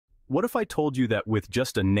What if I told you that with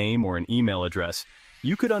just a name or an email address,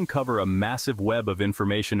 you could uncover a massive web of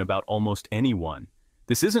information about almost anyone?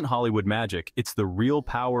 This isn't Hollywood magic, it's the real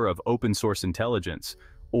power of open source intelligence,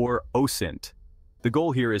 or OSINT. The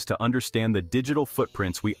goal here is to understand the digital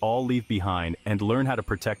footprints we all leave behind and learn how to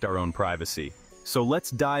protect our own privacy. So let's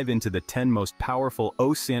dive into the 10 most powerful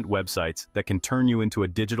OSINT websites that can turn you into a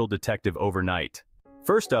digital detective overnight.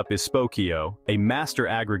 First up is Spokeo, a master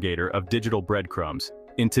aggregator of digital breadcrumbs.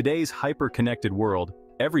 In today's hyper-connected world,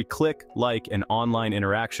 every click, like, and online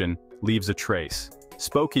interaction leaves a trace.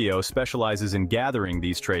 Spokeo specializes in gathering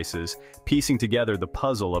these traces, piecing together the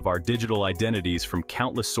puzzle of our digital identities from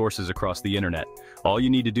countless sources across the internet. All you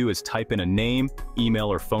need to do is type in a name,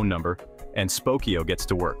 email, or phone number, and Spokeo gets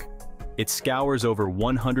to work. It scours over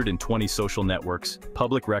 120 social networks,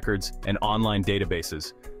 public records, and online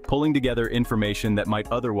databases, pulling together information that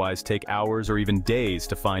might otherwise take hours or even days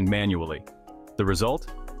to find manually. The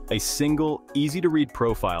result? A single, easy-to-read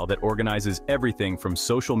profile that organizes everything from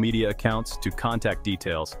social media accounts to contact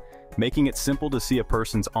details, making it simple to see a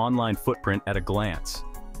person's online footprint at a glance.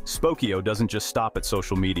 Spokeo doesn't just stop at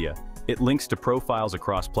social media. It links to profiles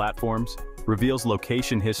across platforms, reveals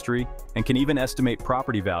location history, and can even estimate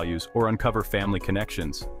property values or uncover family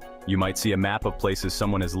connections. You might see a map of places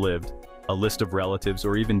someone has lived, a list of relatives,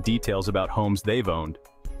 or even details about homes they've owned.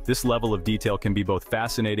 This level of detail can be both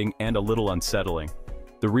fascinating and a little unsettling.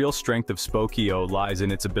 The real strength of Spokeo lies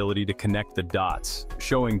in its ability to connect the dots,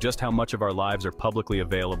 showing just how much of our lives are publicly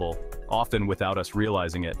available, often without us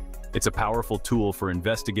realizing it. It's a powerful tool for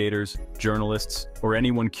investigators, journalists, or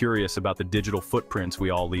anyone curious about the digital footprints we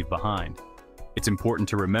all leave behind. It's important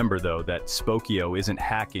to remember, though, that Spokeo isn't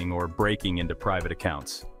hacking or breaking into private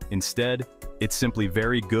accounts. Instead, it's simply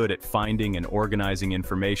very good at finding and organizing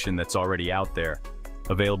information that's already out there,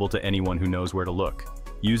 available to anyone who knows where to look.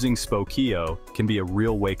 Using Spokeo can be a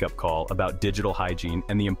real wake-up call about digital hygiene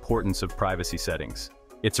and the importance of privacy settings.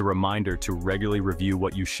 It's a reminder to regularly review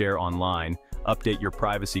what you share online, update your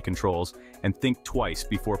privacy controls, and think twice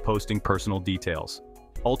before posting personal details.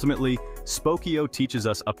 Ultimately, Spokeo teaches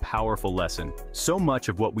us a powerful lesson. So much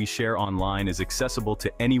of what we share online is accessible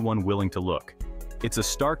to anyone willing to look. It's a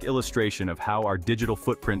stark illustration of how our digital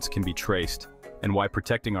footprints can be traced, and why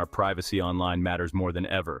protecting our privacy online matters more than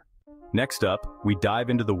ever. Next up, we dive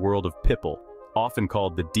into the world of Pipl, often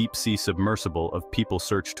called the deep-sea submersible of people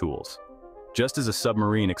search tools. Just as a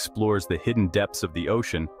submarine explores the hidden depths of the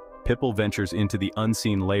ocean, Pipl ventures into the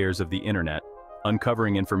unseen layers of the internet,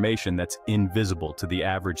 uncovering information that's invisible to the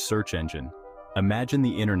average search engine. Imagine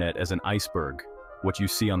the internet as an iceberg. What you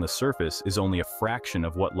see on the surface is only a fraction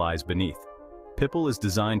of what lies beneath. Pipl is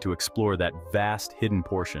designed to explore that vast hidden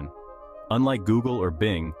portion. Unlike Google or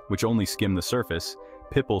Bing, which only skim the surface,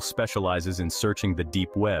 Pipl specializes in searching the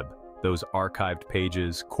deep web, those archived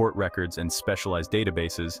pages, court records, and specialized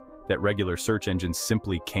databases that regular search engines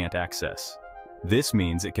simply can't access. This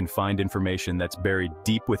means it can find information that's buried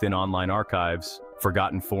deep within online archives,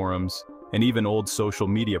 forgotten forums, and even old social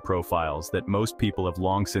media profiles that most people have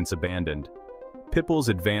long since abandoned. Pipl's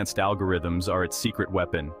advanced algorithms are its secret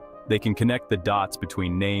weapon. They can connect the dots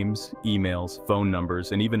between names, emails, phone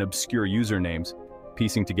numbers, and even obscure usernames,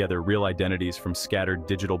 piecing together real identities from scattered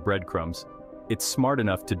digital breadcrumbs. It's smart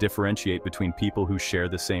enough to differentiate between people who share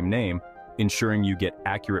the same name, ensuring you get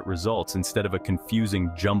accurate results instead of a confusing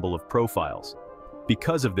jumble of profiles.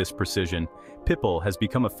 Because of this precision, Pipl has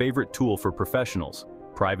become a favorite tool for professionals,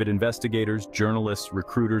 private investigators, journalists,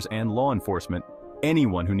 recruiters, and law enforcement,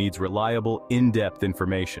 anyone who needs reliable, in-depth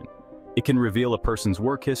information. It can reveal a person's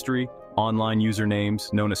work history, online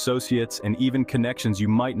usernames, known associates, and even connections you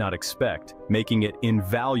might not expect, making it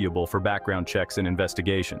invaluable for background checks and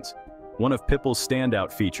investigations. One of Pipl's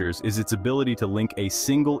standout features is its ability to link a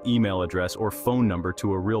single email address or phone number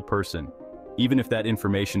to a real person, even if that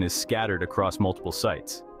information is scattered across multiple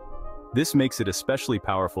sites. This makes it especially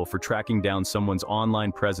powerful for tracking down someone's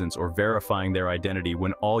online presence or verifying their identity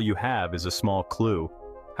when all you have is a small clue.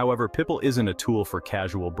 However, Pipl isn't a tool for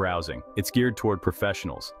casual browsing. It's geared toward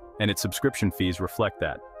professionals, and its subscription fees reflect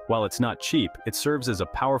that. While it's not cheap, it serves as a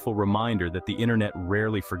powerful reminder that the internet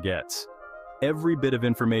rarely forgets. Every bit of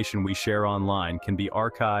information we share online can be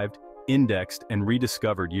archived, indexed, and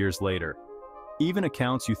rediscovered years later. Even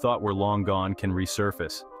accounts you thought were long gone can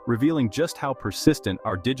resurface, revealing just how persistent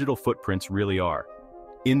our digital footprints really are.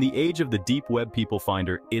 In the age of the deep web people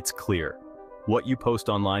finder, it's clear. What you post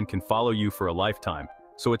online can follow you for a lifetime,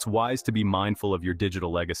 so it's wise to be mindful of your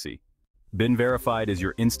digital legacy. BIN Verified is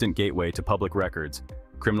your instant gateway to public records,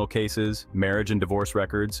 criminal cases, marriage and divorce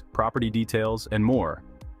records, property details, and more.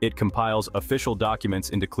 It compiles official documents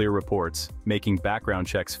into clear reports, making background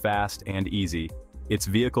checks fast and easy. Its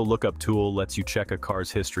vehicle lookup tool lets you check a car's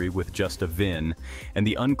history with just a VIN, and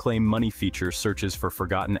the unclaimed money feature searches for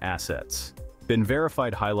forgotten assets. Been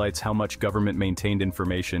Verified highlights how much government-maintained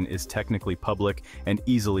information is technically public and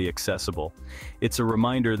easily accessible. It's a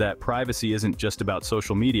reminder that privacy isn't just about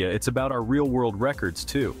social media, it's about our real-world records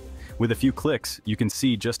too. With a few clicks, you can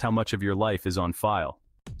see just how much of your life is on file.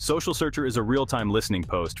 Social Searcher is a real-time listening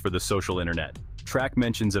post for the social internet. Track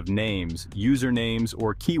mentions of names, usernames,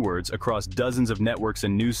 or keywords across dozens of networks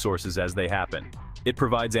and news sources as they happen. It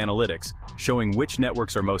provides analytics, showing which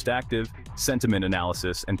networks are most active, sentiment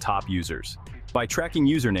analysis, and top users. By tracking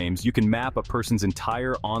usernames, you can map a person's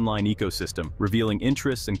entire online ecosystem, revealing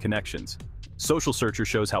interests and connections. Social Searcher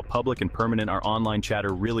shows how public and permanent our online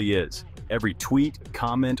chatter really is. Every tweet,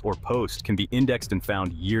 comment, or post can be indexed and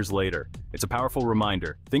found years later. It's a powerful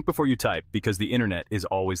reminder. Think before you type, because the internet is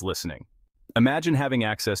always listening. Imagine having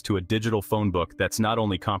access to a digital phone book that's not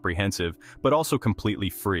only comprehensive, but also completely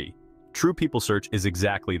free. True People Search is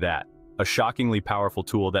exactly that. A shockingly powerful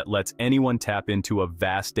tool that lets anyone tap into a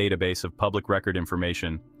vast database of public record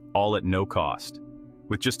information, all at no cost.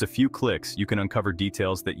 With just a few clicks, you can uncover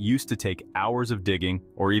details that used to take hours of digging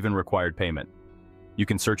or even required payment. You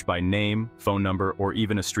can search by name, phone number, or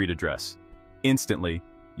even a street address. Instantly,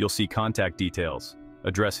 you'll see contact details,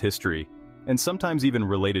 address history, and sometimes even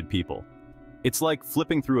related people. It's like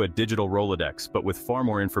flipping through a digital Rolodex, but with far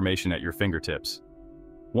more information at your fingertips.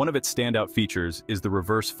 One of its standout features is the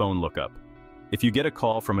reverse phone lookup. If you get a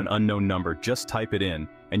call from an unknown number, just type it in,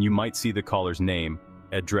 and you might see the caller's name,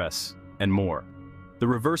 address, and more. The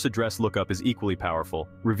reverse address lookup is equally powerful,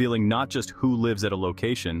 revealing not just who lives at a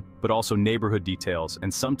location, but also neighborhood details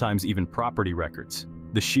and sometimes even property records.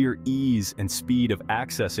 The sheer ease and speed of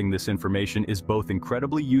accessing this information is both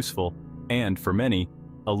incredibly useful and, for many,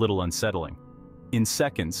 a little unsettling. In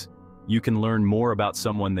seconds, you can learn more about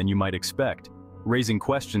someone than you might expect, raising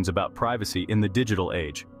questions about privacy in the digital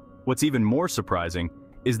age. What's even more surprising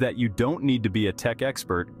is that you don't need to be a tech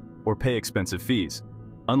expert or pay expensive fees.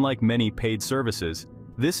 Unlike many paid services,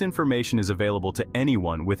 this information is available to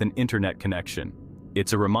anyone with an internet connection.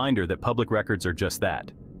 It's a reminder that public records are just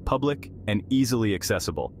that, public and easily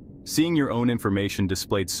accessible. Seeing your own information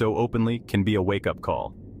displayed so openly can be a wake-up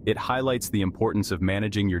call. It highlights the importance of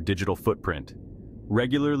managing your digital footprint,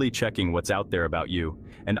 regularly checking what's out there about you,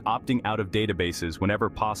 and opting out of databases whenever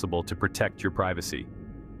possible to protect your privacy.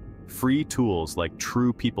 Free tools like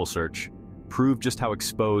True People Search prove just how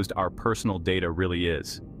exposed our personal data really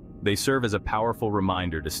is. They serve as a powerful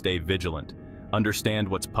reminder to stay vigilant, understand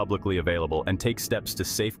what's publicly available, and take steps to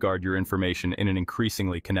safeguard your information in an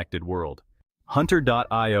increasingly connected world.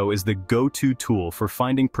 Hunter.io is the go-to tool for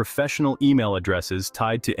finding professional email addresses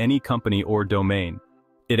tied to any company or domain.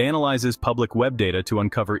 It analyzes public web data to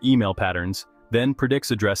uncover email patterns, then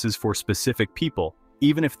predicts addresses for specific people,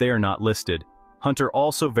 even if they are not listed. Hunter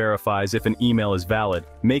also verifies if an email is valid,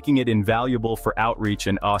 making it invaluable for outreach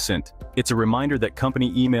and OSINT. It's a reminder that company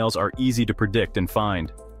emails are easy to predict and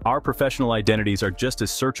find. Our professional identities are just as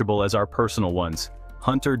searchable as our personal ones.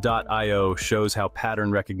 Hunter.io shows how pattern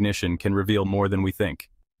recognition can reveal more than we think.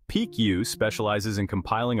 PeakU specializes in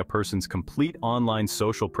compiling a person's complete online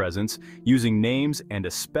social presence using names and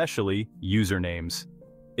especially usernames.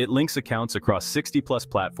 It links accounts across 60+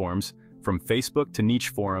 platforms, from Facebook to niche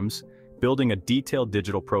forums, building a detailed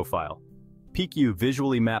digital profile. PeakU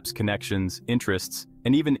visually maps connections, interests,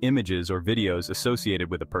 and even images or videos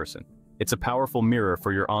associated with a person. It's a powerful mirror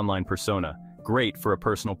for your online persona, great for a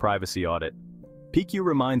personal privacy audit. PeakU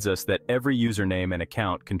reminds us that every username and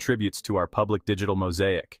account contributes to our public digital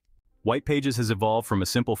mosaic. Whitepages has evolved from a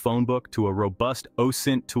simple phone book to a robust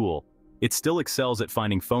OSINT tool. It still excels at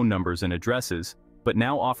finding phone numbers and addresses, but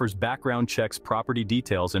now offers background checks, property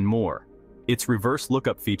details, and more. Its reverse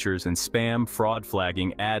lookup features and spam fraud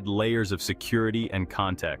flagging add layers of security and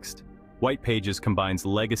context. Whitepages combines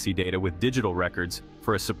legacy data with digital records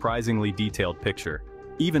for a surprisingly detailed picture.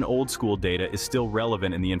 Even old-school data is still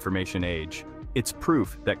relevant in the information age. It's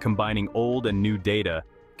proof that combining old and new data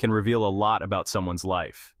can reveal a lot about someone's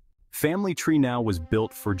life. Family Tree Now was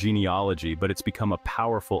built for genealogy, but it's become a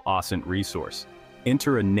powerful OSINT resource.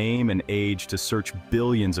 Enter a name and age to search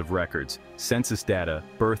billions of records, census data,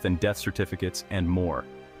 birth and death certificates, and more.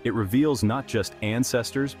 It reveals not just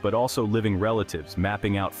ancestors, but also living relatives,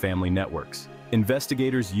 mapping out family networks.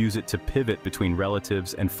 Investigators use it to pivot between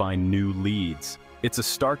relatives and find new leads. It's a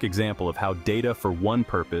stark example of how data for one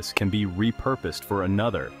purpose can be repurposed for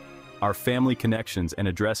another. Our family connections and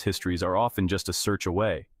address histories are often just a search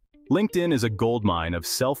away. LinkedIn is a goldmine of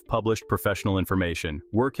self-published professional information,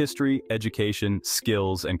 work history, education,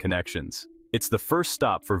 skills, and connections. It's the first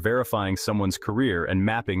stop for verifying someone's career and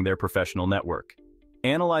mapping their professional network.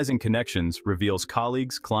 Analyzing connections reveals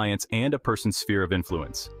colleagues, clients, and a person's sphere of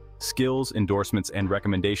influence. Skills, endorsements, and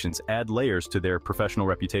recommendations add layers to their professional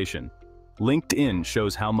reputation. LinkedIn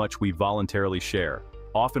shows how much we voluntarily share,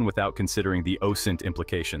 often without considering the OSINT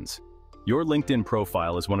implications. Your LinkedIn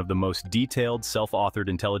profile is one of the most detailed, self-authored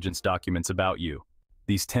intelligence documents about you.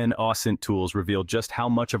 These 10 OSINT tools reveal just how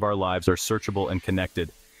much of our lives are searchable and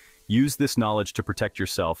connected. Use this knowledge to protect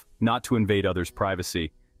yourself, not to invade others'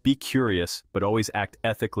 privacy. Be curious, but always act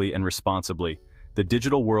ethically and responsibly. The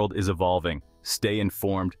digital world is evolving. Stay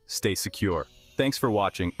informed, stay secure. Thanks for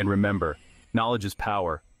watching, and remember, knowledge is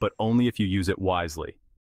power, but only if you use it wisely.